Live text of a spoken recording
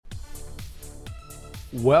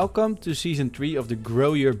Welcome to Season 3 of the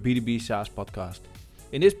Grow Your B2B SaaS podcast.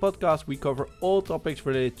 In this podcast, we cover all topics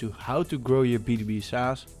related to how to grow your B2B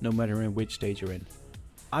SaaS, no matter in which stage you're in.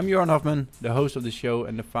 I'm Johan Hoffman, the host of the show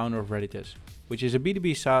and the founder of Redditus, which is a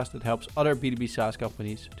B2B SaaS that helps other B2B SaaS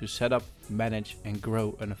companies to set up, manage, and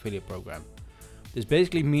grow an affiliate program. This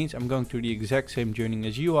basically means I'm going through the exact same journey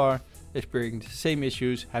as you are, experiencing the same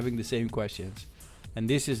issues, having the same questions. And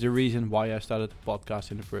this is the reason why I started the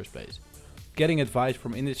podcast in the first place. Getting advice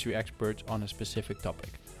from industry experts on a specific topic.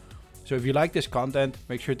 So if you like this content,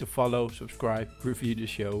 make sure to follow, subscribe, review the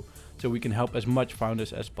show so we can help as much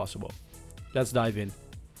founders as possible. Let's dive in.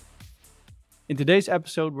 In today's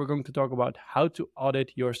episode, we're going to talk about how to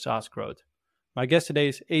audit your SaaS growth. My guest today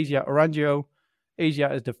is Asia Orangio.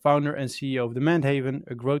 Asia is the founder and CEO of Demand Haven,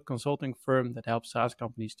 a growth consulting firm that helps SaaS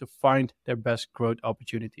companies to find their best growth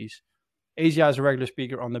opportunities. Asia is a regular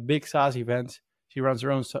speaker on the big SaaS events. She runs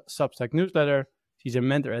her own Substack newsletter. She's a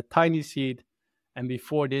mentor at Tiny Seed. And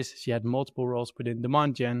before this, she had multiple roles within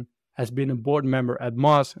Demand Gen, has been a board member at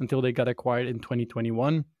Moz until they got acquired in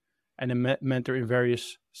 2021, and a mentor in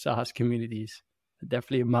various SaaS communities.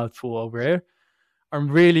 Definitely a mouthful over here.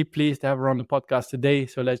 I'm really pleased to have her on the podcast today,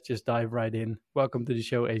 so let's just dive right in. Welcome to the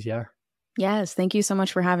show, Asia. Yes, thank you so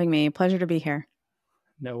much for having me. Pleasure to be here.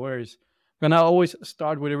 No worries. And I always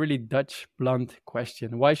start with a really Dutch blunt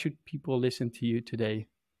question. Why should people listen to you today?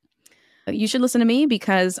 You should listen to me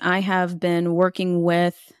because I have been working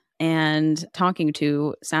with and talking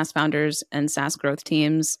to SaaS founders and SaaS growth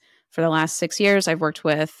teams for the last 6 years. I've worked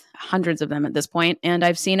with hundreds of them at this point, and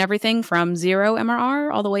I've seen everything from 0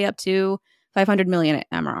 MRR all the way up to 500 million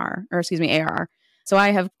ARR. So I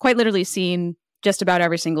have quite literally seen just about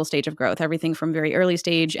every single stage of growth, everything from very early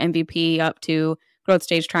stage MVP up to growth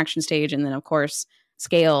stage, traction stage, and then of course,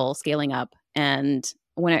 scaling up. And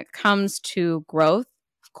when it comes to growth,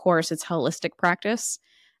 of course, it's holistic practice,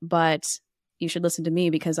 but you should listen to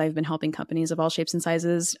me because I've been helping companies of all shapes and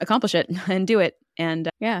sizes accomplish it and do it. And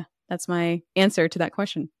that's my answer to that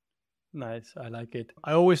question. Nice. I like it.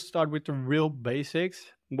 I always start with the real basics.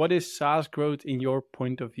 What is SaaS growth in your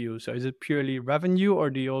point of view? So is it purely revenue,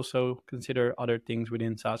 or do you also consider other things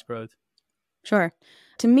within SaaS growth? Sure.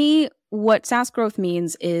 To me, what SaaS growth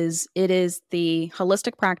means is it is the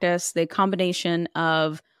holistic practice, the combination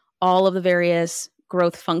of all of the various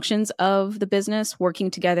growth functions of the business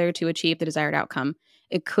working together to achieve the desired outcome.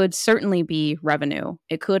 It could certainly be revenue.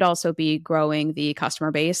 It could also be growing the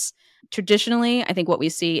customer base. Traditionally, I think what we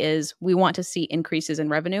see is we want to see increases in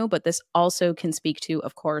revenue, but this also can speak to,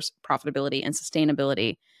 of course, profitability and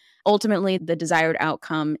sustainability. Ultimately, the desired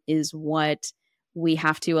outcome is what we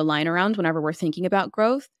have to align around whenever we're thinking about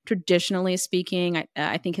growth. Traditionally speaking,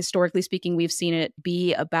 I think historically speaking, we've seen it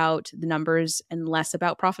be about the numbers and less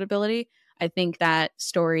about profitability. I think that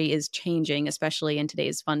story is changing, especially in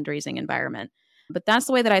today's fundraising environment. But that's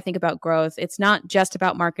the way that I think about growth. It's not just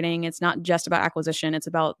about marketing. It's not just about acquisition. It's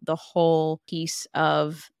about the whole piece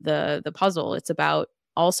of the puzzle. It's about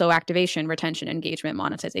also activation, retention, engagement,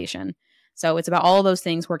 monetization. So it's about all those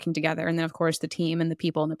things working together. And then, of course, the team and the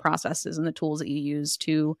people and the processes and the tools that you use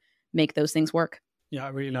to make those things work. Yeah,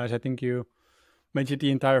 really nice. I think you mentioned the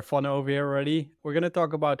entire funnel over here already. We're going to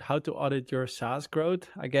talk about how to audit your SaaS growth.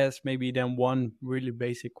 I guess maybe then one really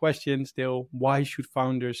basic question still, why should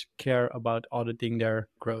founders care about auditing their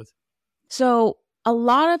growth? So a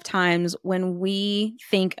lot of times when we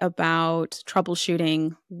think about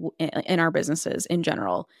troubleshooting in our businesses in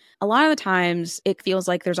general, a lot of the times it feels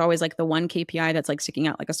like there's always like the one KPI that's like sticking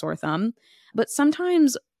out like a sore thumb. But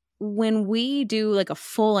sometimes when we do like a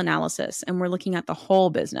full analysis and we're looking at the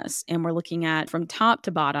whole business and we're looking at from top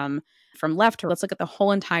to bottom, from left to right, let's look at the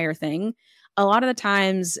whole entire thing. A lot of the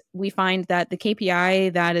times we find that the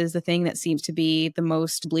KPI, that is the thing that seems to be the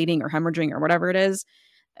most bleeding or hemorrhaging or whatever it is.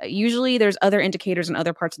 Usually there's other indicators in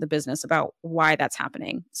other parts of the business about why that's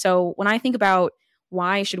happening. So when I think about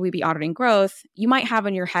why should we be auditing growth, you might have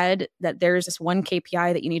in your head that there's this one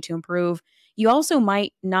KPI that you need to improve. You also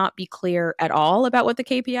might not be clear at all about what the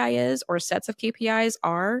KPI is or sets of KPIs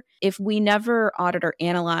are. If we never audit or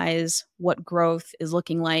analyze what growth is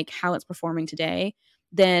looking like, how it's performing today,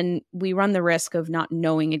 then we run the risk of not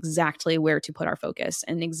knowing exactly where to put our focus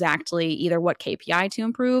and exactly either what KPI to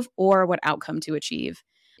improve or what outcome to achieve.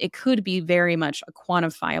 It could be very much a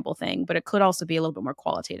quantifiable thing, but it could also be a little bit more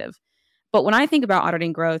qualitative. But when I think about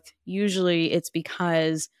auditing growth, usually it's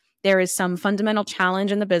because there is some fundamental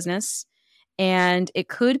challenge in the business. And it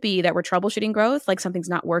could be that we're troubleshooting growth, like something's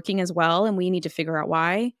not working as well and we need to figure out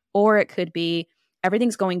why. Or it could be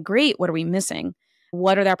everything's going great. What are we missing?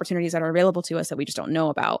 What are the opportunities that are available to us that we just don't know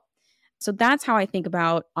about? So that's how I think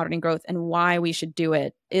about auditing growth, and why we should do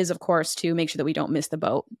it is, of course, to make sure that we don't miss the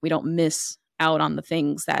boat. We don't miss out on the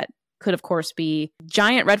things that could, of course, be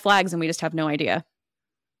giant red flags and we just have no idea.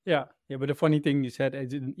 Yeah. Yeah. But the funny thing you said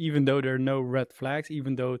is, even though there are no red flags,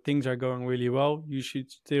 even though things are going really well, you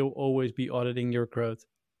should still always be auditing your growth.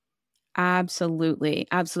 Absolutely.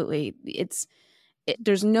 Absolutely.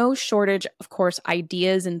 There's no shortage, of course,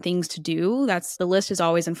 ideas and things to do. The list is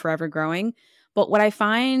always and forever growing. But what I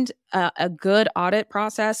find a good audit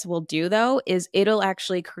process will do, though, is it'll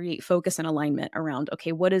actually create focus and alignment around,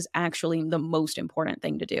 okay, what is actually the most important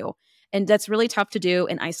thing to do? And that's really tough to do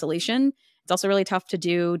in isolation. It's also really tough to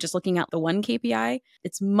do just looking at the one KPI.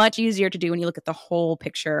 It's much easier to do when you look at the whole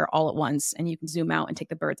picture all at once, and you can zoom out and take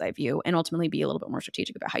the bird's eye view and ultimately be a little bit more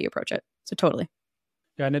strategic about how you approach it. So totally.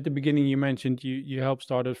 Yeah, and at the beginning you mentioned you help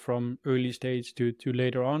started from early stage to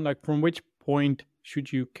later on. Like, from which point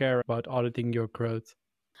should you care about auditing your growth?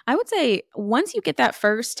 I would say once you get that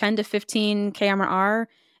first 10 to 15 KMR,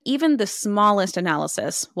 even the smallest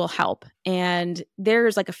analysis will help. And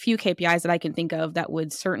there's like a few KPIs that I can think of that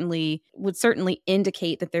would certainly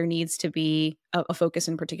indicate that there needs to be a focus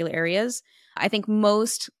in particular areas. I think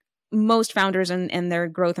most founders and their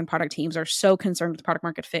growth and product teams are so concerned with product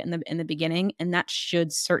market fit in the beginning, and that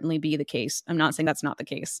should certainly be the case. I'm not saying that's not the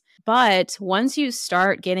case. But once you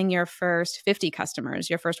start getting your first 50 customers,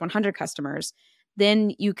 your first 100 customers,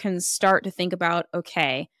 then you can start to think about,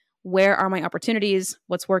 okay, where are my opportunities?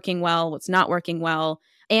 What's working well? What's not working well?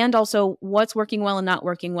 And also what's working well and not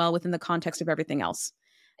working well within the context of everything else.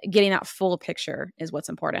 Getting that full picture is what's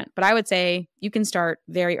important. But I would say you can start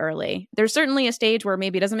very early. There's certainly a stage where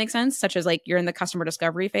maybe it doesn't make sense, such as like you're in the customer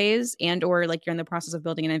discovery phase or like you're in the process of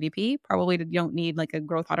building an MVP. Probably you don't need like a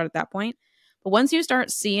growth audit at that point. But once you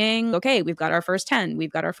start seeing, okay, we've got our first 10,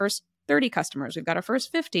 we've got our first 30 customers, we've got our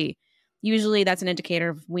first 50, usually that's an indicator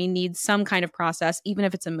of we need some kind of process, even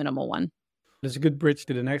if it's a minimal one. That's a good bridge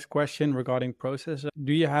to the next question regarding processes.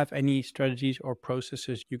 Do you have any strategies or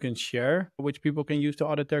processes you can share which people can use to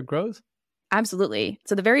audit their growth? Absolutely.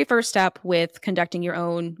 So the very first step with conducting your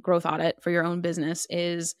own growth audit for your own business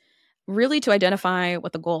is really to identify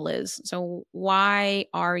what the goal is. So why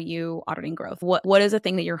are you auditing growth? What is the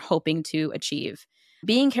thing that you're hoping to achieve?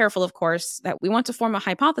 Being careful, of course, that we want to form a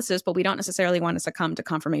hypothesis, but we don't necessarily want to succumb to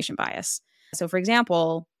confirmation bias. So for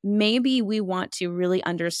example, maybe we want to really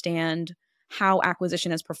understand how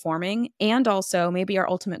acquisition is performing. And also maybe our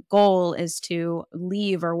ultimate goal is to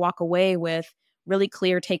leave or walk away with really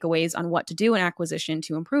clear takeaways on what to do in acquisition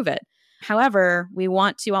to improve it. However, we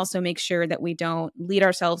want to also make sure that we don't lead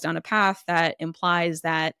ourselves down a path that implies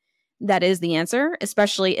that that is the answer,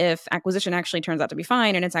 especially if acquisition actually turns out to be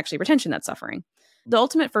fine and it's actually retention that's suffering. The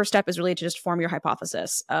ultimate first step is really to just form your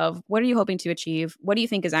hypothesis of what are you hoping to achieve? What do you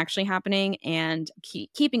think is actually happening? And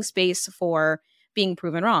keeping space for being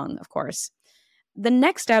proven wrong, of course. The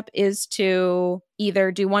next step is to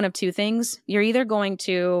either do one of two things. You're either going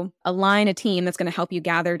to align a team that's going to help you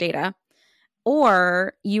gather data,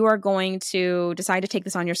 or you are going to decide to take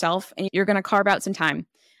this on yourself and you're going to carve out some time.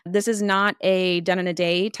 This is not a done in a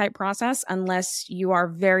day type process unless you are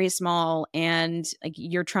very small and like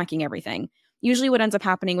you're tracking everything. Usually what ends up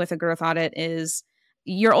happening with a growth audit is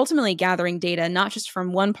you're ultimately gathering data, not just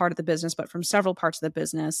from one part of the business, but from several parts of the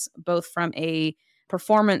business, both from a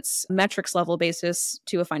performance metrics level basis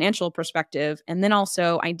to a financial perspective, and then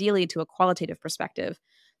also ideally to a qualitative perspective.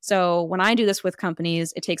 So when I do this with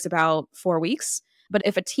companies, it takes about 4 weeks. But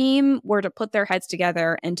if a team were to put their heads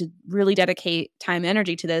together and to really dedicate time and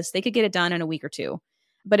energy to this, they could get it done in a week or two.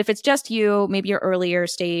 But if it's just you, maybe you're earlier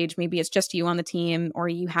stage, maybe it's just you on the team, or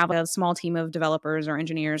you have a small team of developers or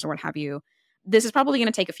engineers or what have you, this is probably going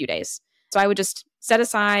to take a few days. So I would just set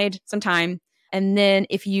aside some time. And then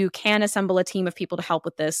if you can assemble a team of people to help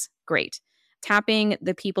with this, great. Tapping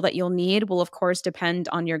the people that you'll need will, of course, depend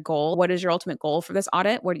on your goal. What is your ultimate goal for this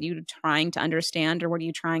audit? What are you trying to understand or what are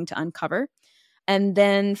you trying to uncover? And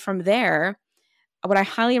then from there, what I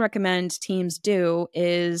highly recommend teams do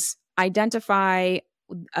is identify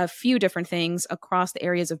a few different things across the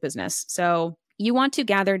areas of business. So you want to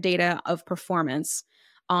gather data of performance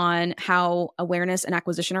on how awareness and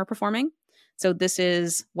acquisition are performing. So this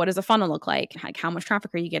is, what does a funnel look like? How much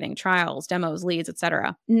traffic are you getting? Trials, demos, leads,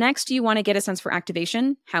 etc. Next, you want to get a sense for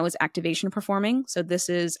activation. How is activation performing? So this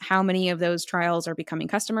is how many of those trials are becoming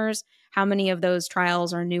customers? How many of those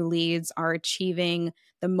trials or new leads are achieving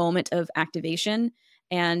the moment of activation?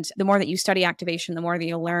 And the more that you study activation, the more that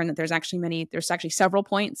you'll learn that there's actually several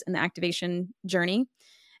points in the activation journey.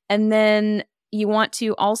 And then you want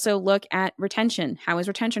to also look at retention. How is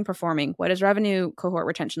retention performing? What does revenue cohort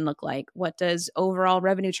retention look like? What does overall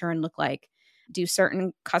revenue churn look like? Do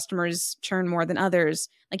certain customers churn more than others?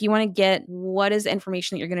 Like, you want to get what is the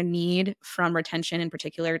information that you're going to need from retention in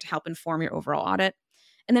particular to help inform your overall audit.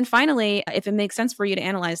 And then finally, if it makes sense for you to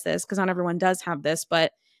analyze this, because not everyone does have this,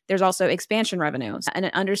 but there's also expansion revenues and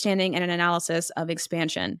an understanding and an analysis of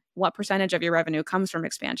expansion. What percentage of your revenue comes from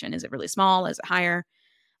expansion? Is it really small? Is it higher?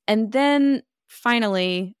 And then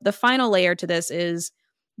finally, the final layer to this is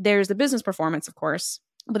there's the business performance, of course,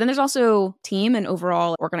 but then there's also team and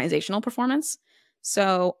overall organizational performance.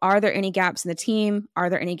 So are there any gaps in the team? Are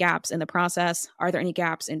there any gaps in the process? Are there any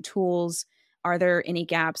gaps in tools? Are there any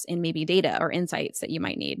gaps in maybe data or insights that you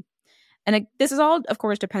might need? And this is all, of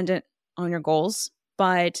course, dependent on your goals,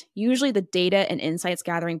 but usually the data and insights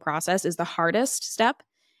gathering process is the hardest step.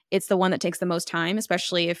 It's the one that takes the most time,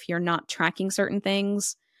 especially if you're not tracking certain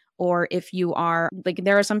things, or if you are, like,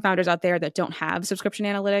 there are some founders out there that don't have subscription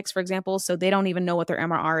analytics, for example, so they don't even know what their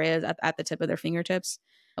MRR is at the tip of their fingertips,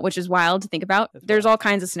 which is wild to think about. There's all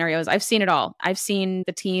kinds of scenarios. I've seen it all. I've seen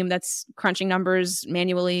the team that's crunching numbers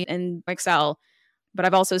manually in Excel, but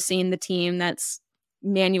I've also seen the team that's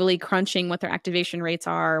manually crunching what their activation rates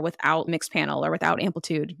are without mixed panel or without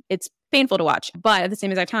amplitude. It's painful to watch, but at the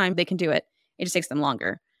same exact time, they can do it. It just takes them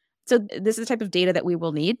longer. So this is the type of data that we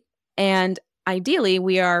will need. And ideally,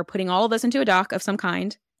 we are putting all of this into a doc of some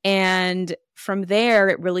kind. And from there,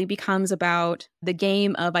 it really becomes about the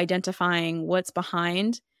game of identifying what's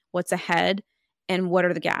behind, what's ahead, and what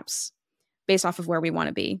are the gaps based off of where we want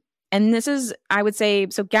to be. And this is, I would say,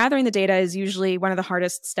 so gathering the data is usually one of the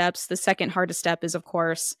hardest steps. The second hardest step is, of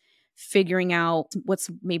course, figuring out what's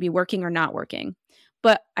maybe working or not working.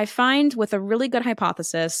 But I find with a really good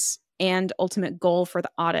hypothesis and ultimate goal for the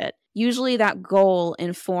audit, usually that goal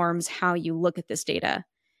informs how you look at this data.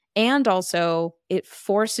 And also, it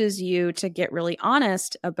forces you to get really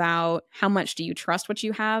honest about how much do you trust what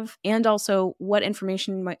you have, and also what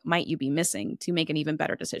information might you be missing to make an even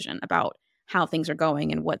better decision about how things are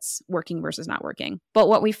going and what's working versus not working. But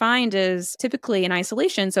what we find is typically in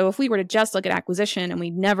isolation, so if we were to just look at acquisition and we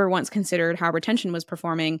never once considered how retention was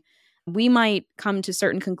performing, we might come to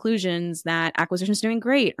certain conclusions that acquisition is doing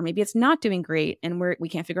great, or maybe it's not doing great, and we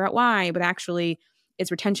can't figure out why, but actually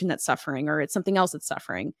it's retention that's suffering, or it's something else that's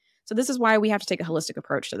suffering. So this is why we have to take a holistic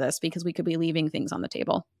approach to this, because we could be leaving things on the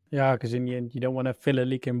table. Yeah, because in the end, you don't want to fill a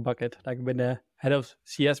leaking bucket. Like with the head of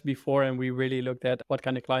CS before, and we really looked at what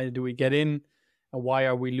kind of clients do we get in and why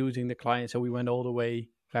are we losing the client. So we went all the way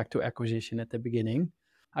back to acquisition at the beginning.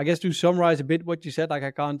 I guess to summarize a bit what you said, like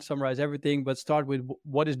I can't summarize everything, but start with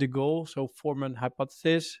what is the goal? So form an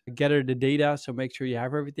hypothesis, gather the data, so make sure you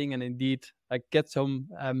have everything, and indeed like get some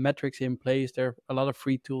metrics in place. There are a lot of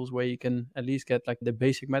free tools where you can at least get like the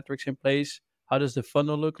basic metrics in place. How does the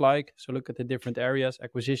funnel look like? So look at the different areas: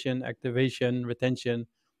 acquisition, activation, retention,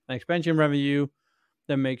 and expansion revenue.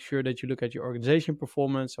 Then make sure that you look at your organization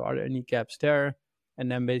performance. So are there any gaps there? And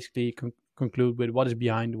then basically conclude with what is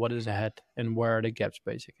behind, what is ahead, and where are the gaps,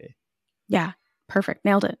 basically. Yeah, perfect.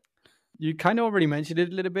 Nailed it. You kind of already mentioned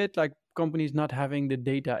it a little bit, like companies not having the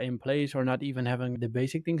data in place or not even having the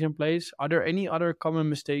basic things in place. Are there any other common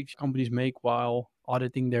mistakes companies make while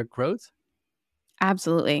auditing their growth?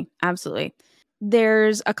 Absolutely. Absolutely.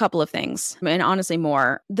 There's a couple of things, and honestly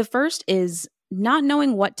more. The first is not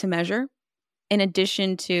knowing what to measure, in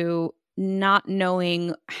addition to not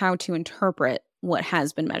knowing how to interpret what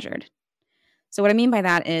has been measured. So what I mean by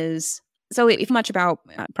that is, so if much about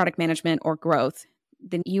product management or growth,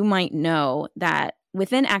 then you might know that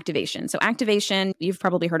within activation, so activation, you've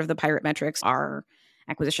probably heard of the pirate metrics, are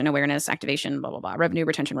acquisition, awareness, activation, blah, blah, blah, revenue,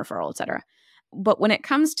 retention, referral, et cetera. But when it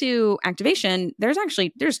comes to activation, there's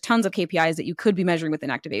tons of KPIs that you could be measuring within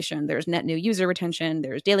activation. There's net new user retention,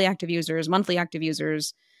 there's daily active users, monthly active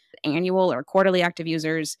users, annual or quarterly active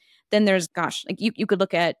users. Then there's, like you could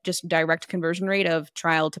look at just direct conversion rate of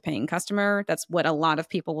trial to paying customer. That's what a lot of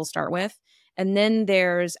people will start with. And then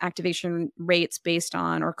there's activation rates based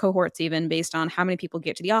on, or cohorts even, based on how many people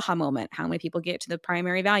get to the aha moment, how many people get to the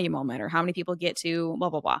primary value moment, or how many people get to blah,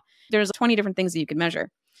 blah, blah. There's 20 different things that you could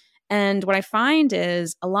measure. And what I find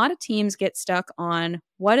is a lot of teams get stuck on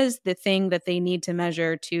what is the thing that they need to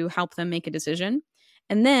measure to help them make a decision.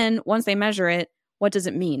 And then once they measure it, what does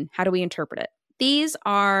it mean? How do we interpret it? These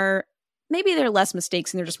are, maybe they're less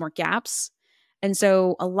mistakes and they're just more gaps. And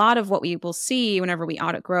so a lot of what we will see whenever we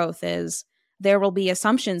audit growth is there will be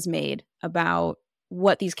assumptions made about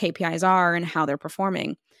what these KPIs are and how they're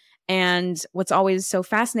performing. And what's always so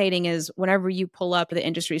fascinating is whenever you pull up the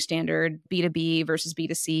industry standard B2B versus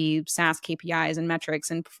B2C, SaaS KPIs and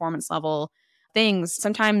metrics and performance level things,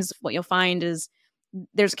 sometimes what you'll find is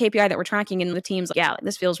there's a KPI that we're tracking and the team's like, yeah,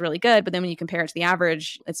 this feels really good. But then when you compare it to the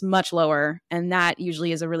average, it's much lower. And that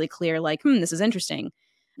usually is a really clear, like, this is interesting.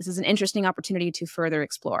 This is an interesting opportunity to further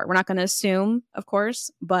explore. We're not going to assume, of course,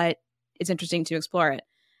 but it's interesting to explore it.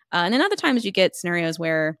 And then other times you get scenarios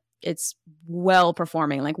where it's well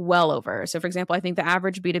performing, like well over. So for example, I think the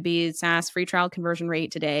average B2B SaaS free trial conversion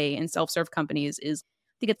rate today in self-serve companies is,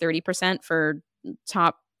 I think, at 30% for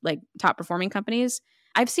top performing companies.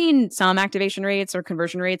 I've seen some activation rates or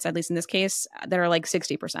conversion rates, at least in this case, that are like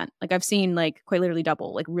 60%. Like I've seen like quite literally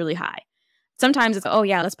double, like really high. Sometimes it's, oh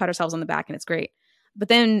yeah, let's pat ourselves on the back and it's great. But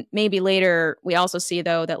then maybe later we also see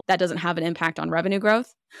though that doesn't have an impact on revenue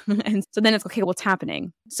growth. And so then it's okay, what's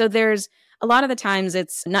happening? So there's a lot of the times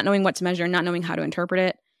it's not knowing what to measure, not knowing how to interpret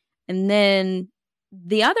it. And then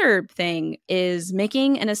the other thing is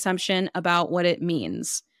making an assumption about what it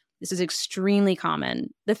means. This is extremely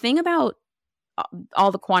common. The thing about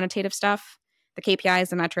all the quantitative stuff, the KPIs,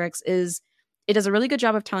 the metrics, is it does a really good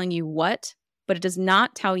job of telling you what, but it does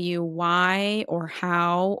not tell you why or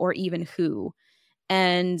how or even who.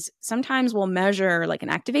 And sometimes we'll measure like an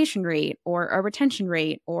activation rate or a retention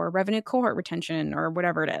rate or revenue cohort retention or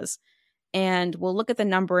whatever it is. And we'll look at the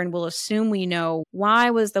number and we'll assume we know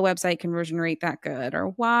why was the website conversion rate that good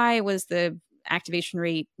or why was the activation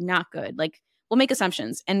rate not good. Like we'll make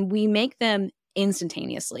assumptions and we make them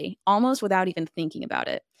instantaneously, almost without even thinking about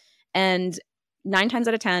it. And 9 times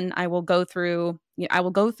out of 10, I will go through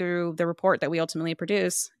the report that we ultimately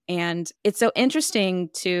produce. And it's so interesting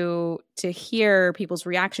to hear people's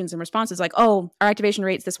reactions and responses like, oh, our activation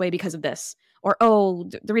rate's this way because of this. Or, oh,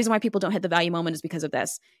 the reason why people don't hit the value moment is because of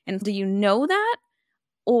this. And do you know that?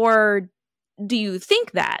 Or do you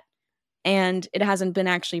think that? And it hasn't been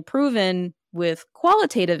actually proven with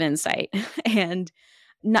qualitative insight. And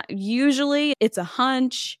not usually it's a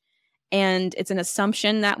hunch and it's an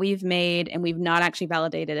assumption that we've made and we've not actually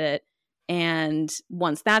validated it. And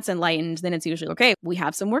once that's enlightened, then it's usually, okay, we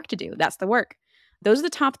have some work to do. That's the work. Those are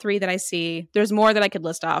the top 3 that I see. There's more that I could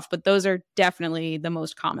list off, but those are definitely the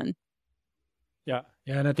most common. Yeah.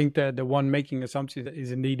 And I think that the one making assumptions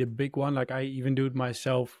is indeed a big one. Like I even do it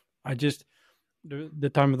myself. The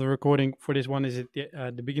time of the recording for this one is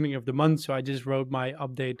at the beginning of the month. So I just wrote my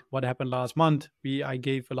update, what happened last month. I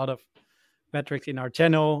gave a lot of metrics in our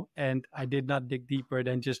channel and I did not dig deeper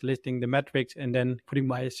than just listing the metrics and then putting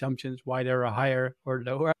my assumptions why they're higher or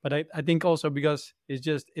lower. But I think also because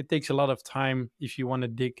it takes a lot of time if you want to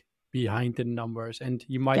dig behind the numbers and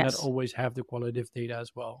you might not always have the qualitative data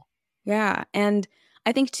as well. Yeah. And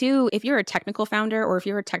I think too, if you're a technical founder or if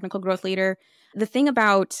you're a technical growth leader, the thing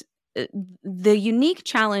about the unique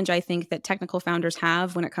challenge I think that technical founders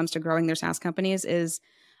have when it comes to growing their SaaS companies is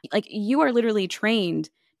like you are literally trained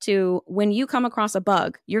to, when you come across a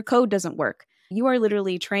bug, your code doesn't work. You are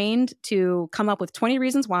literally trained to come up with 20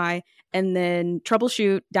 reasons why and then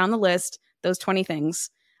troubleshoot down the list those 20 things.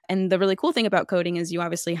 And the really cool thing about coding is you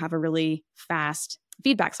obviously have a really fast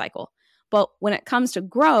feedback cycle. But when it comes to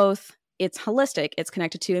growth, it's holistic. It's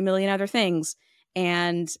connected to a million other things.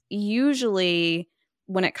 And usually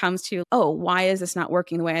when it comes to, oh, why is this not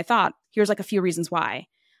working the way I thought? Here's like a few reasons why.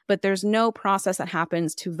 But there's no process that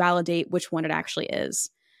happens to validate which one it actually is.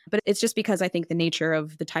 But it's just because I think the nature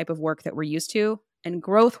of the type of work that we're used to and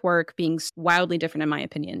growth work being wildly different, in my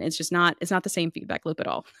opinion. It's not the same feedback loop at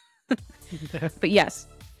all. But yes.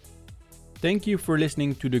 Thank you for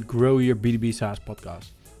listening to the Grow Your B2B SaaS podcast.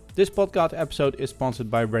 This podcast episode is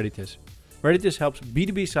sponsored by Redditus. Redditus helps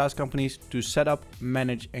B2B SaaS companies to set up,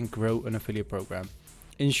 manage, and grow an affiliate program.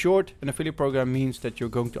 In short, an affiliate program means that you're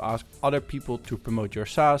going to ask other people to promote your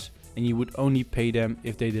SaaS, and you would only pay them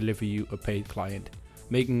if they deliver you a paid client,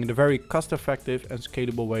 making it a very cost-effective and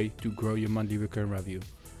scalable way to grow your monthly recurring revenue.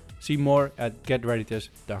 See more at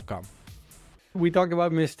getredditus.com. We talked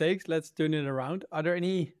about mistakes. Let's turn it around. Are there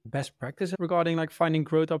any best practices regarding like finding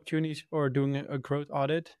growth opportunities or doing a growth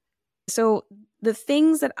audit? So the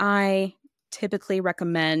things that I typically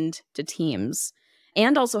recommend to teams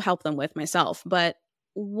and also help them with myself, but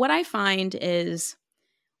what I find is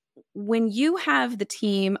when you have the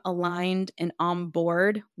team aligned and on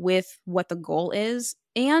board with what the goal is,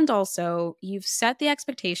 and also you've set the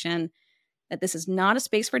expectation that this is not a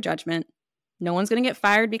space for judgment. No one's going to get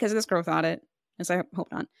fired because of this growth audit. As I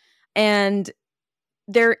hope not. And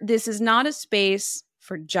this is not a space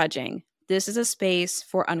for judging. This is a space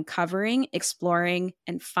for uncovering, exploring,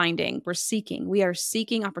 and finding. We are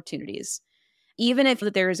seeking opportunities. Even if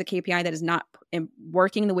there is a KPI that is not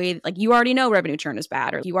working the way, like you already know revenue churn is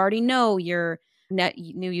bad, or you already know your net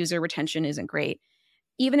new user retention isn't great.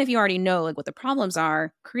 Even if you already know like what the problems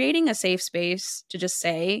are, creating a safe space to just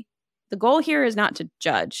say, The goal here is not to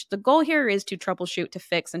judge. The goal here is to troubleshoot, to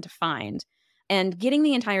fix, and to find. And getting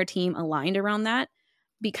the entire team aligned around that,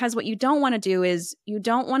 because what you don't want to do is you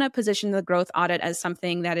don't want to position the growth audit as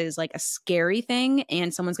something that is like a scary thing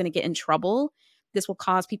and someone's going to get in trouble. This will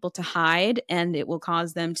cause people to hide, and it will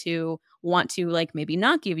cause them to want to like maybe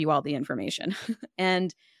not give you all the information.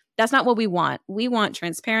 And that's not what we want. We want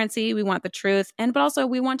transparency. We want the truth. But also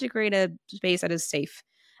we want to create a space that is safe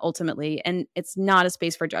ultimately. And it's not a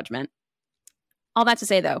space for judgment. All that to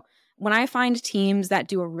say though, when I find teams that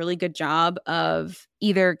do a really good job of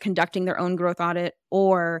either conducting their own growth audit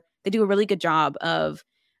or they do a really good job of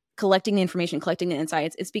collecting the information, collecting the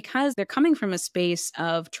insights, it's because they're coming from a space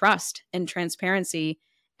of trust and transparency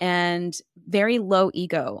and very low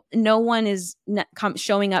ego. No one is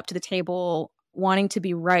showing up to the table wanting to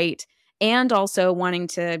be right and also wanting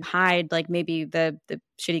to hide like maybe the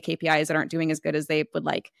shitty KPIs that aren't doing as good as they would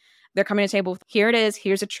like. They're coming to the table with, here it is,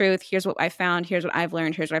 here's the truth, here's what I found, here's what I've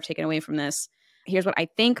learned, here's what I've taken away from this, here's what I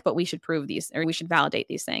think, but we should prove these, or we should validate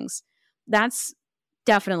these things. That's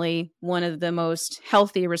definitely one of the most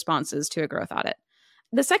healthy responses to a growth audit.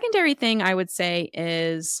 The secondary thing I would say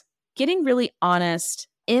is getting really honest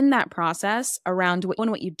in that process around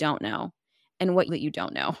what you don't know and what you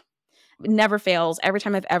don't know. It never fails. Every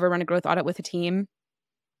time I've ever run a growth audit with a team,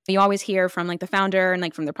 you always hear from like the founder and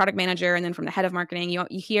like from the product manager and then from the head of marketing, you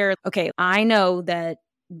hear, okay, I know that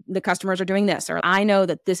the customers are doing this, or I know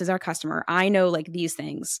that this is our customer. I know like these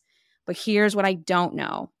things, but here's what I don't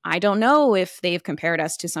know. I don't know if they've compared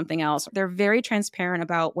us to something else. They're very transparent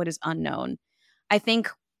about what is unknown. I think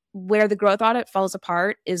where the growth audit falls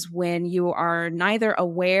apart is when you are neither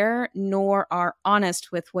aware nor are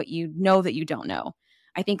honest with what you know that you don't know.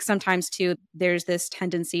 I think sometimes too, there's this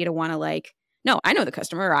tendency to want to like, no, I know the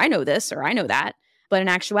customer, or I know this, or I know that. But in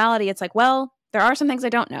actuality, it's like, well, there are some things I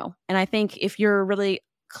don't know. And I think if you're really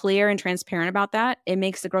clear and transparent about that, it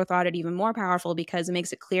makes the growth audit even more powerful because it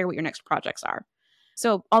makes it clear what your next projects are.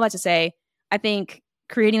 So all that to say, I think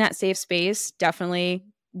creating that safe space, definitely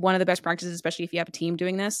one of the best practices, especially if you have a team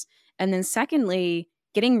doing this. And then secondly,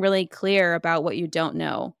 getting really clear about what you don't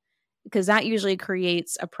know, because that usually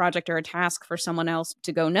creates a project or a task for someone else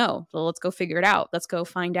to go, no, well, let's go figure it out. Let's go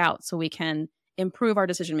find out so we can improve our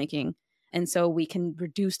decision-making. And so we can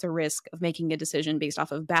reduce the risk of making a decision based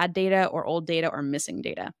off of bad data or old data or missing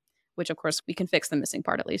data, which of course we can fix the missing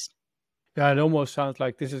part at least. Yeah, it almost sounds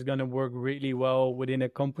like this is going to work really well within a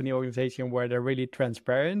company organization where they're really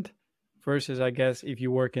transparent versus, I guess, if you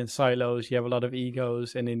work in silos, you have a lot of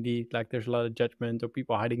egos and indeed like there's a lot of judgment or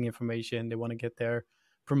people hiding information. They want to get their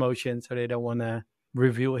promotion, so they don't want to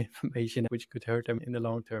reveal information which could hurt them in the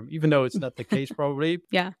long term, even though it's not the case probably.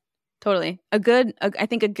 Yeah, totally. I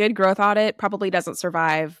think a good growth audit probably doesn't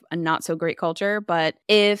survive a not so great culture. But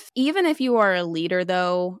even if you are a leader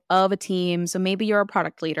though of a team, so maybe you're a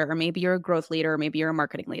product leader or maybe you're a growth leader or maybe you're a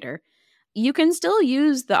marketing leader, you can still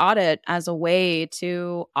use the audit as a way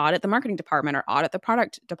to audit the marketing department or audit the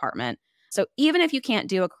product department. So even if you can't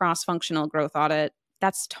do a cross-functional growth audit,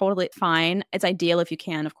 that's totally fine. It's ideal if you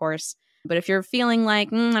can, of course. But if you're feeling like,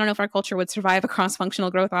 I don't know if our culture would survive a cross-functional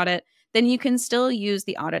growth audit, then you can still use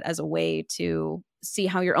the audit as a way to see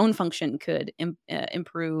how your own function could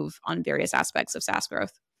improve on various aspects of SaaS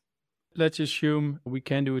growth. Let's assume we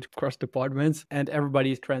can do it across departments and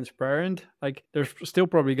everybody is transparent. Like there's still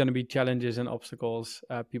probably going to be challenges and obstacles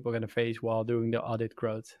people are going to face while doing the audit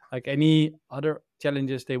growth. Like any other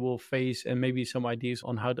challenges they will face and maybe some ideas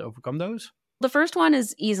on how to overcome those? The first one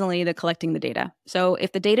is easily the collecting the data. So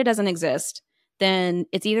if the data doesn't exist, then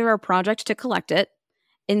it's either a project to collect it.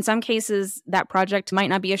 In some cases, that project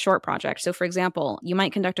might not be a short project. So for example, you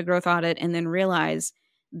might conduct a growth audit and then realize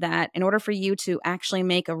that in order for you to actually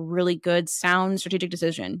make a really good, sound strategic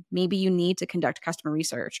decision, maybe you need to conduct customer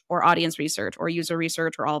research or audience research or user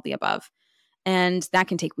research or all of the above. And that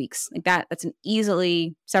can take weeks. Like that's an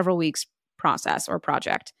easily several weeks process or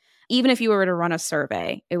project. Even if you were to run a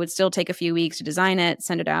survey, it would still take a few weeks to design it,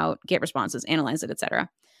 send it out, get responses, analyze it, etc.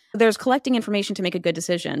 There's collecting information to make a good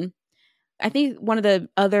decision. I think one of the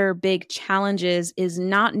other big challenges is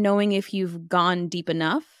not knowing if you've gone deep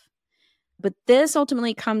enough. But this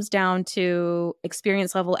ultimately comes down to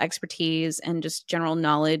experience level expertise and just general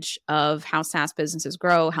knowledge of how SaaS businesses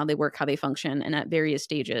grow, how they work, how they function, and at various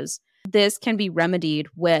stages. This can be remedied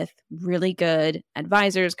with really good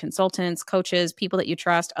advisors, consultants, coaches, people that you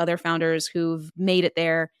trust, other founders who've made it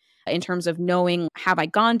there in terms of knowing, have I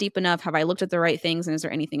gone deep enough? Have I looked at the right things? And is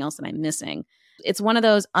there anything else that I'm missing? It's one of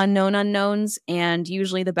those unknown unknowns. And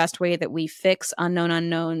usually the best way that we fix unknown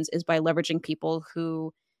unknowns is by leveraging people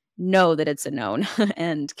who know that it's a known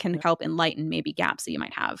and can help enlighten maybe gaps that you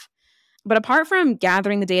might have. But apart from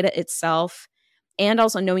gathering the data itself and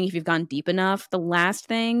also knowing if you've gone deep enough, the last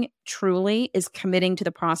thing truly is committing to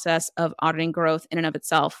the process of auditing growth in and of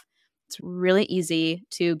itself. It's really easy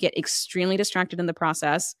to get extremely distracted in the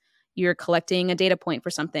process. You're collecting a data point for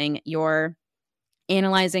something, you're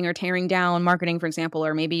analyzing or tearing down marketing, for example,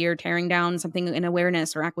 or maybe you're tearing down something in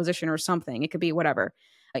awareness or acquisition or something. It could be whatever.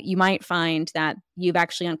 You might find that you've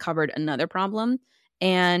actually uncovered another problem.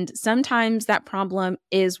 And sometimes that problem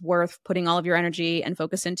is worth putting all of your energy and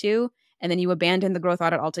focus into, and then you abandon the growth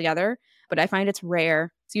audit altogether. But I find it's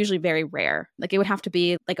rare. It's usually very rare. Like it would have to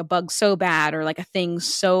be like a bug so bad or like a thing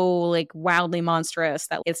so like wildly monstrous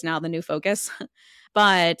that it's now the new focus.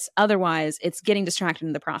 But otherwise, it's getting distracted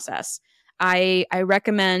in the process. I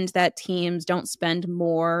recommend that teams don't spend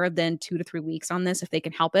more than 2 to 3 weeks on this if they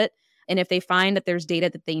can help it. And if they find that there's data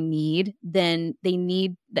that they need, then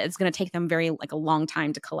it's going to take them very like a long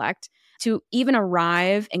time to collect to even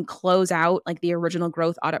arrive and close out like the original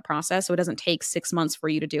growth audit process. So it doesn't take 6 months for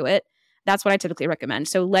you to do it. That's what I typically recommend.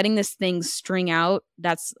 So letting this thing string out,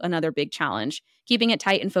 that's another big challenge. Keeping it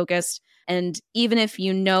tight and focused. And even if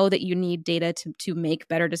you know that you need data to make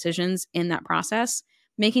better decisions in that process,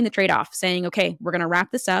 making the trade-off, saying, okay, we're going to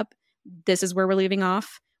wrap this up. This is where we're leaving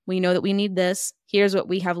off. We know that we need this. Here's what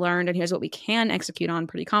we have learned, and here's what we can execute on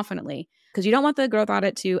pretty confidently. Because you don't want the growth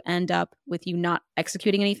audit to end up with you not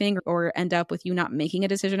executing anything or end up with you not making a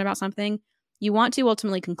decision about something. You want to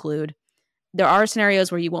ultimately conclude. There are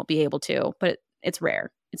scenarios where you won't be able to, but it's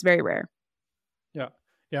rare. It's very rare. Yeah.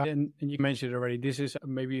 Yeah, and you mentioned it already. This is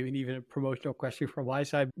maybe even a promotional question from my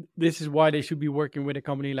side. This is why they should be working with a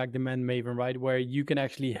company like the Man Maven, right? Where you can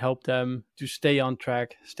actually help them to stay on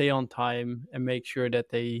track, stay on time, and make sure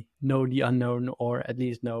that they know the unknown, or at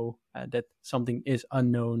least know that something is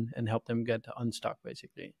unknown, and help them get unstuck,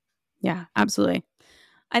 basically. Yeah, absolutely.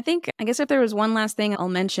 I guess if there was one last thing I'll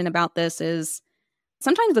mention about this is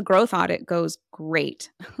sometimes the growth audit goes great,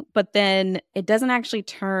 but then it doesn't actually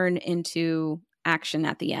turn into action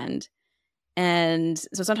at the end. And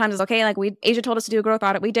so sometimes it's okay, like Asia told us to do a growth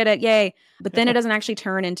audit, we did it, yay. But then it doesn't actually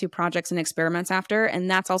turn into projects and experiments after. And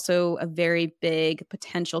that's also a very big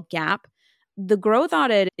potential gap. The growth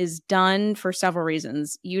audit is done for several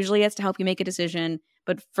reasons. Usually it's to help you make a decision,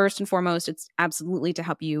 but first and foremost, it's absolutely to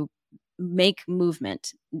help you make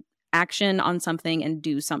movement, action on something and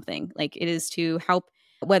do something. Like it is to help,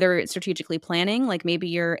 whether it's strategically planning, like maybe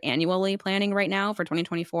you're annually planning right now for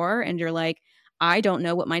 2024 and you're like, I don't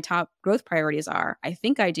know what my top growth priorities are. I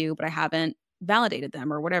think I do, but I haven't validated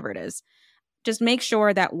them or whatever it is. Just make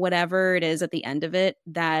sure that whatever it is at the end of it,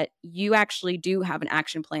 that you actually do have an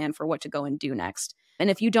action plan for what to go and do next. And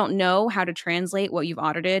if you don't know how to translate what you've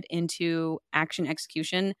audited into action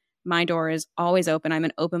execution, my door is always open. I'm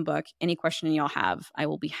an open book. Any question y'all have, I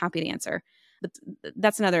will be happy to answer. But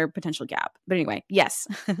that's another potential gap. But anyway, yes.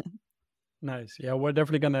 Nice. Yeah, we're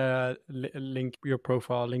definitely going to link your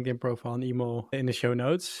profile, LinkedIn profile and email in the show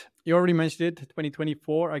notes. You already mentioned it,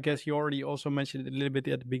 2024. I guess you already also mentioned it a little bit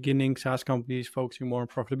at the beginning, SaaS companies focusing more on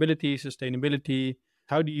profitability, sustainability.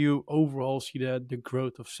 How do you overall see the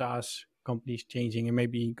growth of SaaS companies changing and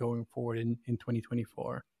maybe going forward in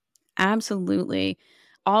 2024? Absolutely.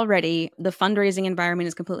 Already, the fundraising environment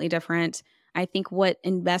is completely different. I think what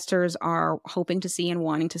investors are hoping to see and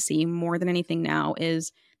wanting to see more than anything now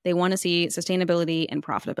is they want to see sustainability and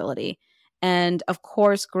profitability. And of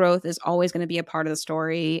course, growth is always going to be a part of the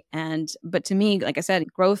story. But to me, like I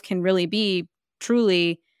said, growth can really be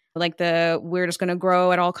truly like we're just going to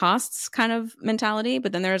grow at all costs kind of mentality.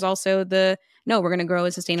 But then there's also no, we're going to grow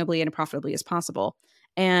as sustainably and profitably as possible.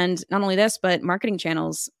 And not only this, but marketing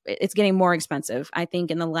channels, it's getting more expensive. I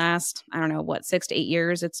think in the last, 6 to 8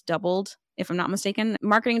 years, it's doubled, if I'm not mistaken.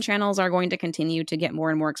 Marketing channels are going to continue to get more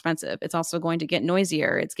and more expensive. It's also going to get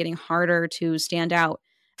noisier. It's getting harder to stand out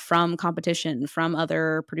from competition, from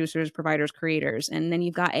other producers, providers, creators. And then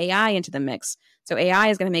you've got AI into the mix. So AI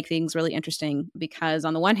is going to make things really interesting because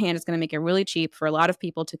on the one hand, it's going to make it really cheap for a lot of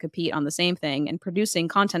people to compete on the same thing and producing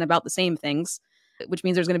content about the same things, which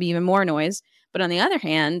means there's going to be even more noise. But on the other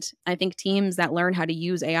hand, I think teams that learn how to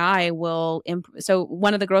use AI will so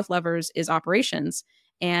one of the growth levers is operations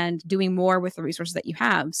and doing more with the resources that you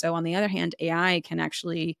have. So on the other hand, AI can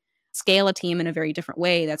actually scale a team in a very different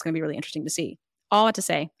way. That's going to be really interesting to see. All that to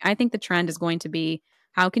say, I think the trend is going to be,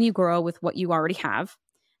 how can you grow with what you already have?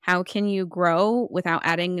 How can you grow without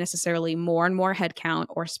adding necessarily more and more headcount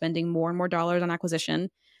or spending more and more dollars on acquisition?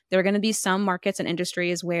 There are going to be some markets and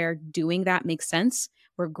industries where doing that makes sense,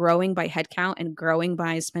 where growing by headcount and growing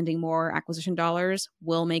by spending more acquisition dollars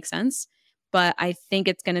will make sense. But I think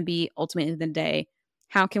it's going to be ultimately the day,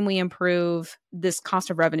 how can we improve this cost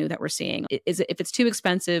of revenue that we're seeing? Is it, if it's too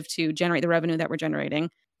expensive to generate the revenue that we're generating,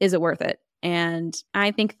 is it worth it? And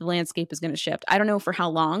I think the landscape is going to shift. I don't know for how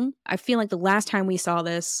long. I feel like the last time we saw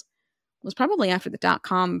this was probably after the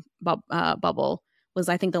dot-com bubble was,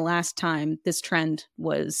 I think, the last time this trend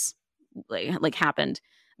was like happened.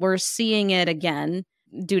 We're seeing it again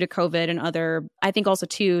due to COVID and other, I think also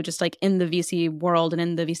too, just like in the VC world and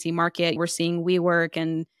in the VC market, we're seeing WeWork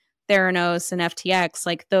and Theranos and FTX,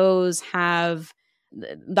 like those have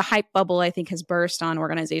the hype bubble, I think, has burst on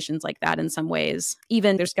organizations like that in some ways.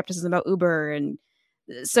 Even there's skepticism about Uber. And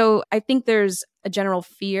so I think there's a general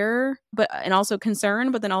fear, and also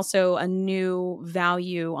concern, but then also a new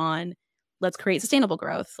value on let's create sustainable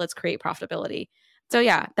growth. Let's create profitability. So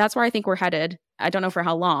yeah, that's where I think we're headed. I don't know for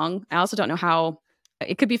how long. I also don't know how.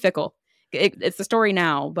 It could be fickle. It's the story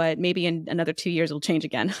now, but maybe in another 2 years it'll change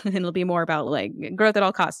again. And it'll be more about like growth at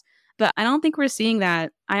all costs. But I don't think we're seeing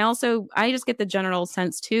that. I just get the general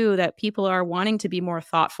sense too that people are wanting to be more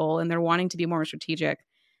thoughtful and they're wanting to be more strategic.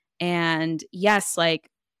 And yes, like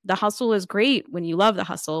the hustle is great when you love the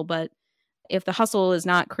hustle, but if the hustle is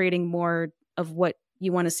not creating more of what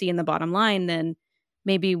you want to see in the bottom line, then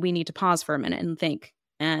maybe we need to pause for a minute and think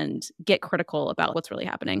and get critical about what's really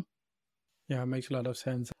happening. Yeah, it makes a lot of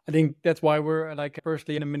sense. I think that's why we're like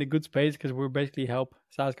personally in a good space, because we're basically help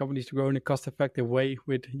SaaS companies to grow in a cost-effective way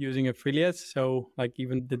with using affiliates. So like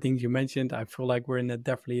even the things you mentioned, I feel like we're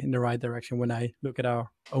definitely in the right direction when I look at our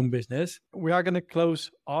own business. We are going to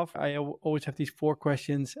close off. I always have these 4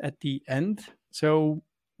 questions at the end. So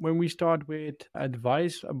when we start with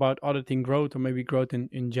advice about auditing growth or maybe growth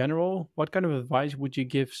in general, what kind of advice would you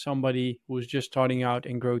give somebody who's just starting out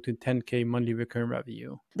and grow to 10K monthly recurring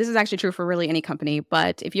revenue? This is actually true for really any company,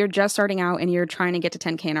 but if you're just starting out and you're trying to get to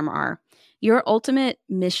 10K in MRR, your ultimate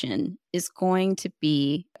mission is going to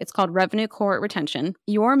be, it's called revenue cohort retention.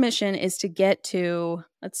 Your mission is to get to,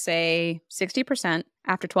 let's say, 60%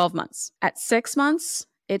 after 12 months. At 6 months,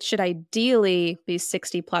 it should ideally be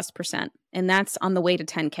 60+%. And that's on the way to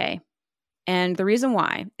 10K. And the reason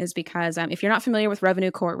why is because if you're not familiar with revenue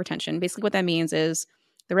cohort retention, basically what that means is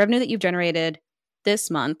the revenue that you've generated this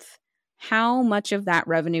month, how much of that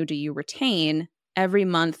revenue do you retain every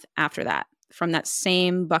month after that from that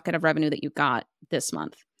same bucket of revenue that you got this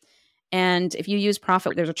month? And if you use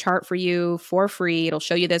Profit, there's a chart for you for free. It'll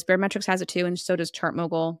show you this. Baremetrics has it too, and so does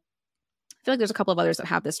ChartMogul. I feel like there's a couple of others that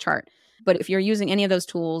have this chart. But if you're using any of those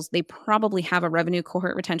tools, they probably have a revenue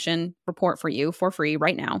cohort retention report for you for free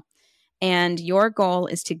right now. And your goal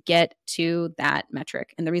is to get to that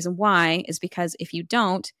metric. And the reason why is because if you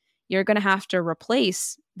don't, you're going to have to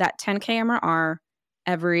replace that 10K MRR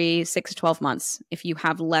every 6 to 12 months if you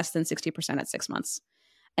have less than 60% at 6 months.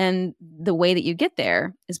 And the way that you get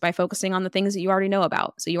there is by focusing on the things that you already know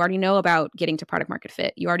about. So you already know about getting to product market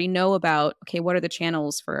fit. You already know about, okay, what are the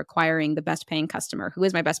channels for acquiring the best paying customer? Who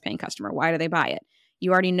is my best paying customer? Why do they buy it?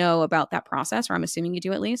 You already know about that process, or I'm assuming you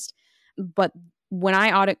do at least. But when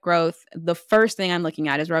I audit growth, the first thing I'm looking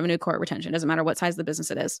at is revenue cohort retention. Doesn't matter what size of the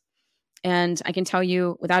business it is. And I can tell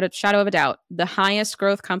you without a shadow of a doubt, the highest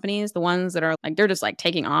growth companies, the ones that are like, they're just like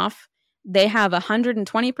taking off, they have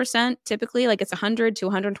 120%, typically, like it's 100 to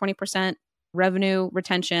 120% revenue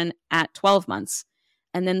retention at 12 months.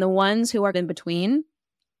 And then the ones who are in between,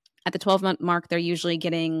 at the 12-month mark, they're usually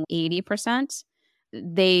getting 80%.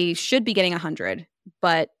 They should be getting 100,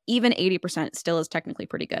 but even 80% still is technically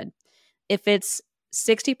pretty good. If it's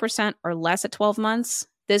 60% or less at 12 months,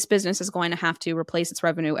 this business is going to have to replace its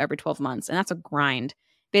revenue every 12 months. And that's a grind.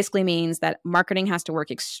 Basically means that marketing has to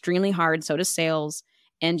work extremely hard. So does sales.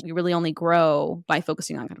 And you really only grow by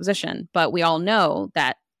focusing on acquisition. But we all know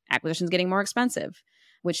that acquisition is getting more expensive,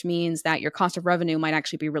 which means that your cost of revenue might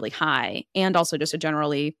actually be really high. And also just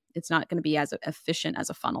generally, it's not going to be as efficient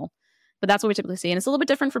as a funnel. But that's what we typically see. And it's a little bit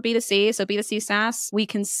different for B2C. So B2C SaaS, we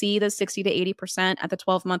can see the 60 to 80% at the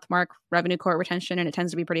 12-month mark revenue cohort retention, and it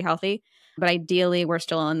tends to be pretty healthy. But ideally, we're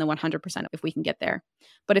still in the 100% if we can get there.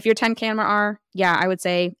 But if you're 10K MRR, yeah, I would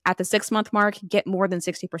say at the 6-month mark, get more than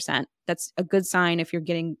 60%. That's a good sign if you're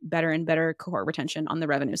getting better and better cohort retention on the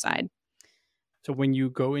revenue side. So when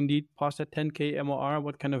you go indeed past that 10K MRR,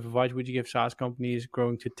 what kind of advice would you give SaaS companies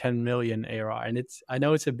growing to 10 million ARR? And I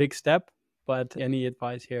know it's a big step, but any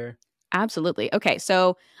advice here? Absolutely. Okay,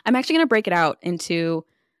 so I'm actually going to break it out into,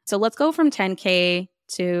 so let's go from 10K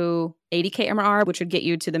to 80K MRR, which would get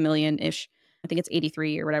you to the million-ish. I think it's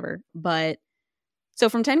 83 or whatever. But so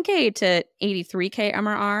from 10K to 83K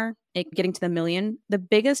MRR, getting to the million, the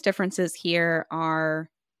biggest differences here are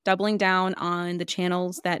doubling down on the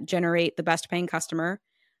channels that generate the best paying customer,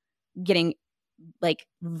 getting like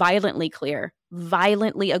violently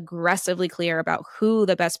aggressively clear about who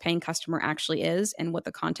the best paying customer actually is and what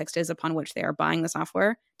the context is upon which they are buying the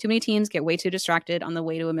software. Too many teams get way too distracted on the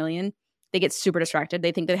way to a million. They get super distracted.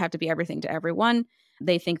 They think they have to be everything to everyone.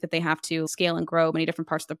 They think that they have to scale and grow many different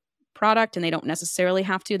parts of the product, and they don't necessarily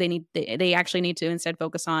have to. They actually need to instead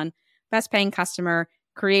focus on best paying customer,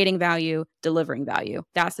 creating value, delivering value.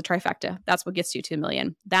 That's the trifecta. That's what gets you to a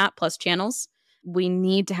million. That plus channels. We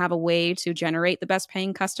need to have a way to generate the best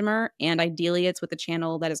paying customer, and ideally it's with a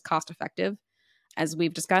channel that is cost effective. As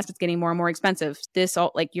we've discussed, it's getting more and more expensive. This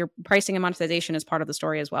all, like, your pricing and monetization is part of the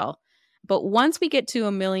story as well. But once we get to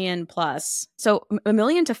a million plus, so a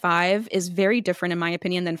million to 5 is very different in my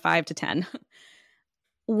opinion than 5 to 10.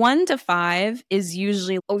 1 to 5 is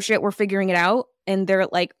usually, oh shit, we're figuring it out. And they're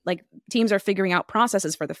like teams are figuring out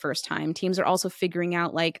processes for the first time. Teams are also figuring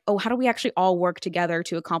out like, oh, how do we actually all work together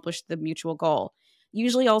to accomplish the mutual goal?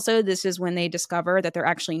 Usually also this is when they discover that they're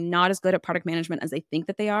actually not as good at product management as they think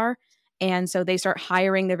that they are. And so they start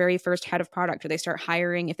hiring their very first head of product, or they start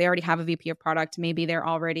hiring, if they already have a VP of product, maybe they're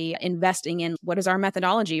already investing in what is our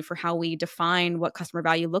methodology for how we define what customer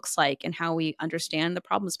value looks like and how we understand the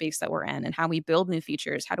problem space that we're in and how we build new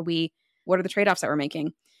features. What are the trade-offs that we're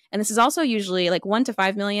making? And this is also usually like 1 to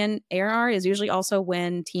 5 million ARR is usually also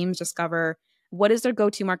when teams discover what is their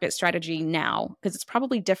go-to-market strategy now, because it's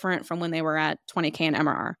probably different from when they were at 20K in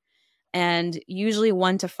MRR. And usually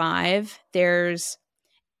 1 to 5,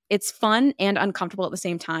 it's fun and uncomfortable at the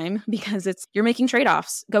same time because you're making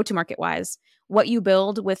trade-offs go-to-market wise. What you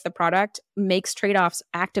build with the product makes trade-offs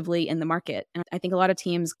actively in the market. And I think a lot of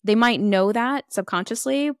teams, they might know that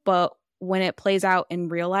subconsciously, but when it plays out in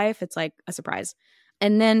real life, it's like a surprise.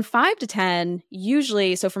 And then 5 to 10,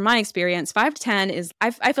 usually, so from my experience, 5 to 10 is, I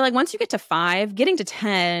feel like once you get to 5, getting to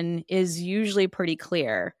 10 is usually pretty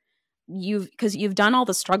clear. Because you've done all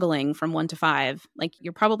the struggling from 1 to 5, like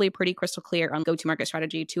you're probably pretty crystal clear on go-to-market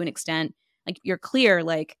strategy to an extent. Like you're clear,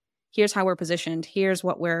 like here's how we're positioned, here's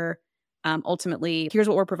what we're here's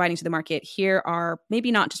what we're providing to the market. Here are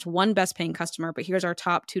maybe not just one best paying customer, but here's our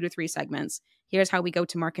top 2 to 3 segments. Here's how we go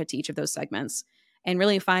to market to each of those segments. And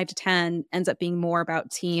really 5 to 10 ends up being more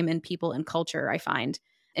about team and people and culture, I find,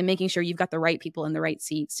 and making sure you've got the right people in the right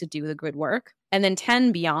seats to do the good work. And then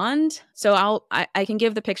 10 beyond. So I can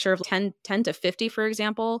give the picture of 10 to 50, for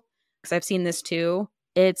example, because I've seen this too.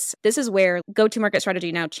 This is where go-to-market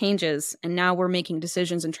strategy now changes. And now we're making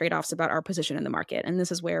decisions and trade-offs about our position in the market. And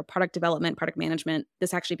this is where product development, product management,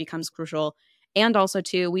 this actually becomes crucial. And also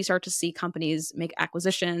too, we start to see companies make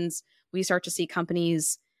acquisitions. We start to see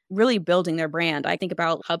companies really building their brand. I think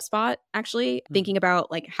about HubSpot, actually, thinking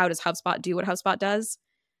about like, how does HubSpot do what HubSpot does?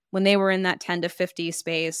 When they were in that 10 to 50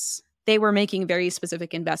 space, they were making very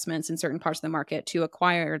specific investments in certain parts of the market to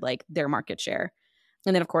acquire like their market share.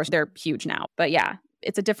 And then of course they're huge now. But yeah,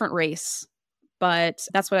 it's a different race. But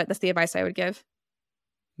that's the advice I would give.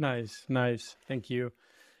 Nice. Thank you.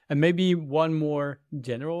 And maybe one more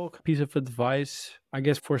general piece of advice, I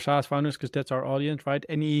guess, for SaaS founders, because that's our audience, right?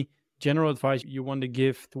 Any general advice you want to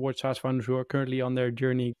give towards SaaS founders who are currently on their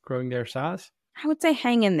journey growing their SaaS? I would say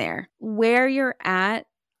hang in there. Where you're at,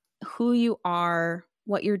 who you are,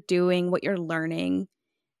 what you're doing, what you're learning.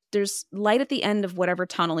 There's light at the end of whatever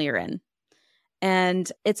tunnel you're in.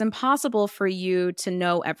 And it's impossible for you to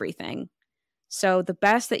know everything. So the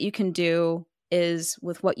best that you can do is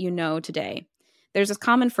with what you know today. There's this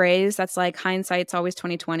common phrase that's like, hindsight's always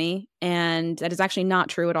 20/20, and that is actually not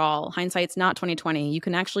true at all. Hindsight's not 20/20. You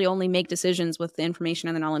can actually only make decisions with the information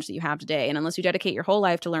and the knowledge that you have today. And unless you dedicate your whole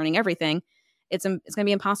life to learning everything, it's going to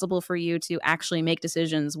be impossible for you to actually make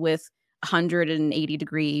decisions with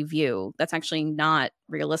 180-degree view. That's actually not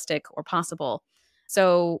realistic or possible.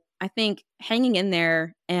 So I think hanging in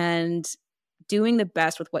there and doing the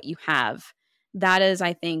best with what you have, that is,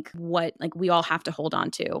 I think, what like we all have to hold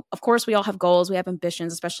on to. Of course, we all have goals, we have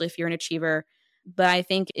ambitions, especially if you're an achiever. But I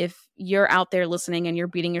think if you're out there listening and you're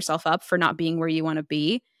beating yourself up for not being where you want to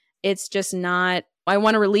be, it's just not, I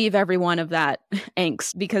want to relieve everyone of that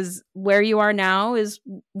angst, because where you are now is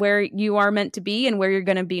where you are meant to be, and where you're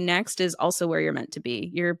going to be next is also where you're meant to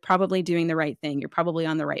be. You're probably doing the right thing. You're probably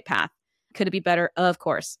on the right path. Could it be better? Of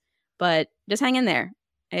course. But just hang in there.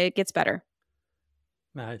 It gets better.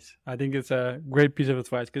 Nice. I think it's a great piece of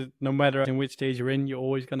advice, because no matter in which stage you're in, you're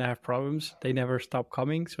always going to have problems. They never stop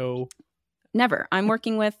coming. So never. I'm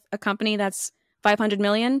working with a company that's 500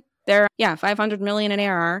 million. They're 500 million in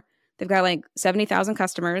ARR. They've got like 70,000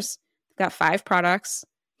 customers. They've got 5 products.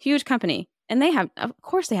 Huge company. And of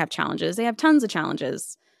course they have challenges. They have tons of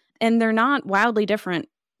challenges. And they're not wildly different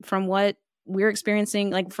from what we're experiencing,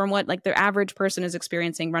 like from what like the average person is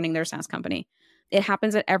experiencing running their SaaS company. It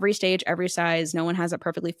happens at every stage, every size. No one has it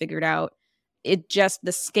perfectly figured out. It just,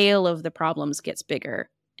 the scale of the problems gets bigger.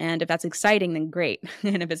 And if that's exciting, then great.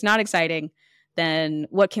 And if it's not exciting, then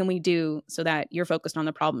what can we do so that you're focused on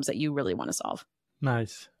the problems that you really want to solve?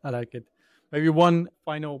 Nice. I like it. Maybe one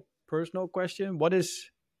final personal question. What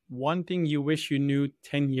is one thing you wish you knew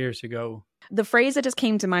 10 years ago? The phrase that just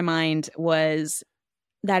came to my mind was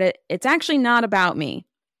that it's actually not about me.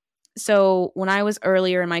 So when I was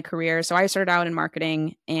earlier in my career, so I started out in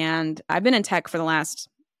marketing and I've been in tech for the last,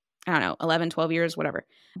 11, 12 years, whatever.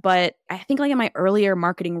 But I think like in my earlier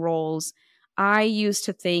marketing roles, I used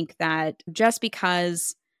to think that just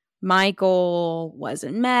because my goal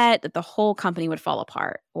wasn't met, that the whole company would fall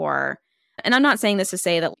apart. And I'm not saying this to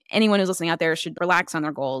say that anyone who's listening out there should relax on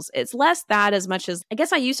their goals. It's less that as much as I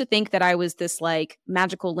guess I used to think that I was this like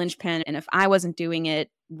magical linchpin. And if I wasn't doing it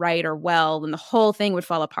right or well, then the whole thing would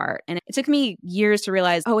fall apart. And it took me years to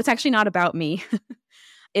realize, it's actually not about me.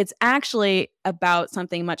 It's actually about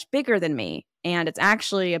something much bigger than me. And it's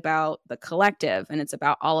actually about the collective and it's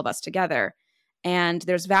about all of us together. And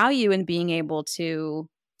there's value in being able to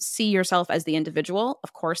see yourself as the individual.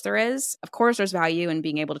 Of course there is. Of course there's value in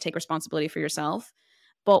being able to take responsibility for yourself.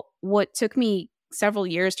 But what took me several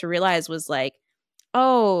years to realize was like,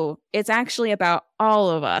 it's actually about all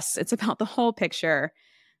of us. It's about the whole picture.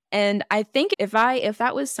 And I think if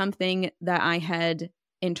that was something that I had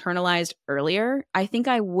internalized earlier, I think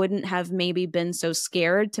I wouldn't have maybe been so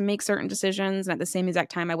scared to make certain decisions. And at the same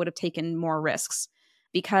exact time, I would have taken more risks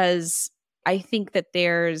because I think that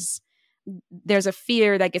there's a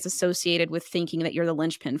fear that gets associated with thinking that you're the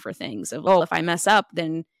linchpin for things of, if I mess up,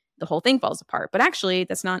 then the whole thing falls apart. But actually,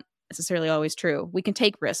 that's not necessarily always true. We can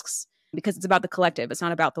take risks because it's about the collective. It's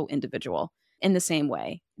not about the individual in the same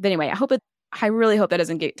way. But anyway, I really hope that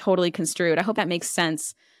doesn't get totally construed. I hope that makes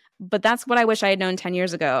sense. But that's what I wish I had known 10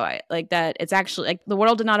 years ago. That it's actually like the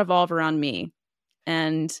world did not evolve around me.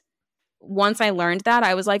 And once I learned that,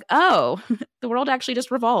 I was like, the world actually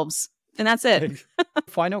just revolves. And that's it.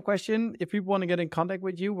 Final question. If people want to get in contact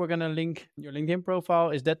with you, we're going to link your LinkedIn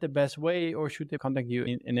profile. Is that the best way or should they contact you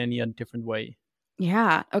in any different way?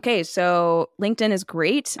 Yeah. Okay. So LinkedIn is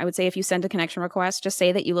great. I would say if you send a connection request, just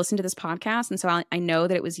say that you listened to this podcast. And so I know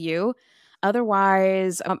that it was you.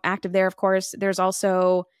 Otherwise, I'm active there, of course. There's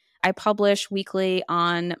also, I publish weekly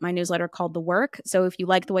on my newsletter called The Work. So if you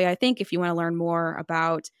like the way I think, if you want to learn more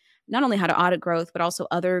about not only how to audit growth, but also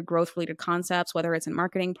other growth-related concepts, whether it's in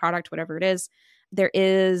marketing, product, whatever it is, there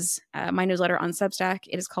is my newsletter on Substack.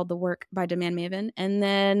 It is called The Work by Demand Maven. And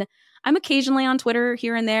then I'm occasionally on Twitter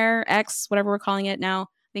here and there, X, whatever we're calling it now.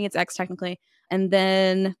 I think it's X technically. And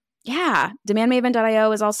then,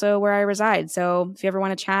 demandmaven.io is also where I reside. So if you ever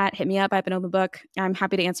want to chat, hit me up. I have an open book. I'm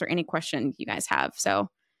happy to answer any question you guys have. So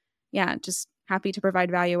just happy to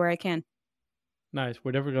provide value where I can. Nice.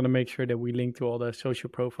 We're definitely going to make sure that we link to all the social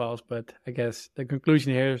profiles. But I guess the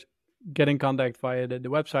conclusion here is get in contact via the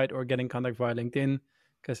website or get in contact via LinkedIn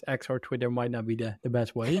because X or Twitter might not be the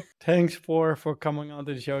best way. Thanks for coming on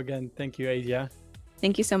to the show again. Thank you, Asia.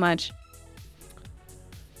 Thank you so much.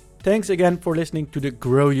 Thanks again for listening to the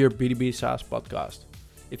Grow Your B2B SaaS podcast.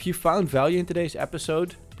 If you found value in today's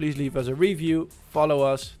episode, please leave us a review, follow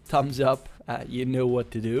us, thumbs up, you know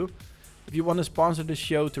what to do. If you want to sponsor the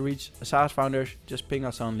show to reach SaaS founders, just ping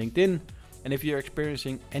us on LinkedIn. And if you're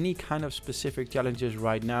experiencing any kind of specific challenges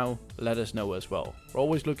right now, let us know as well. We're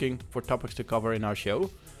always looking for topics to cover in our show.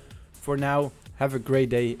 For now, have a great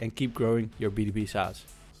day and keep growing your B2B SaaS.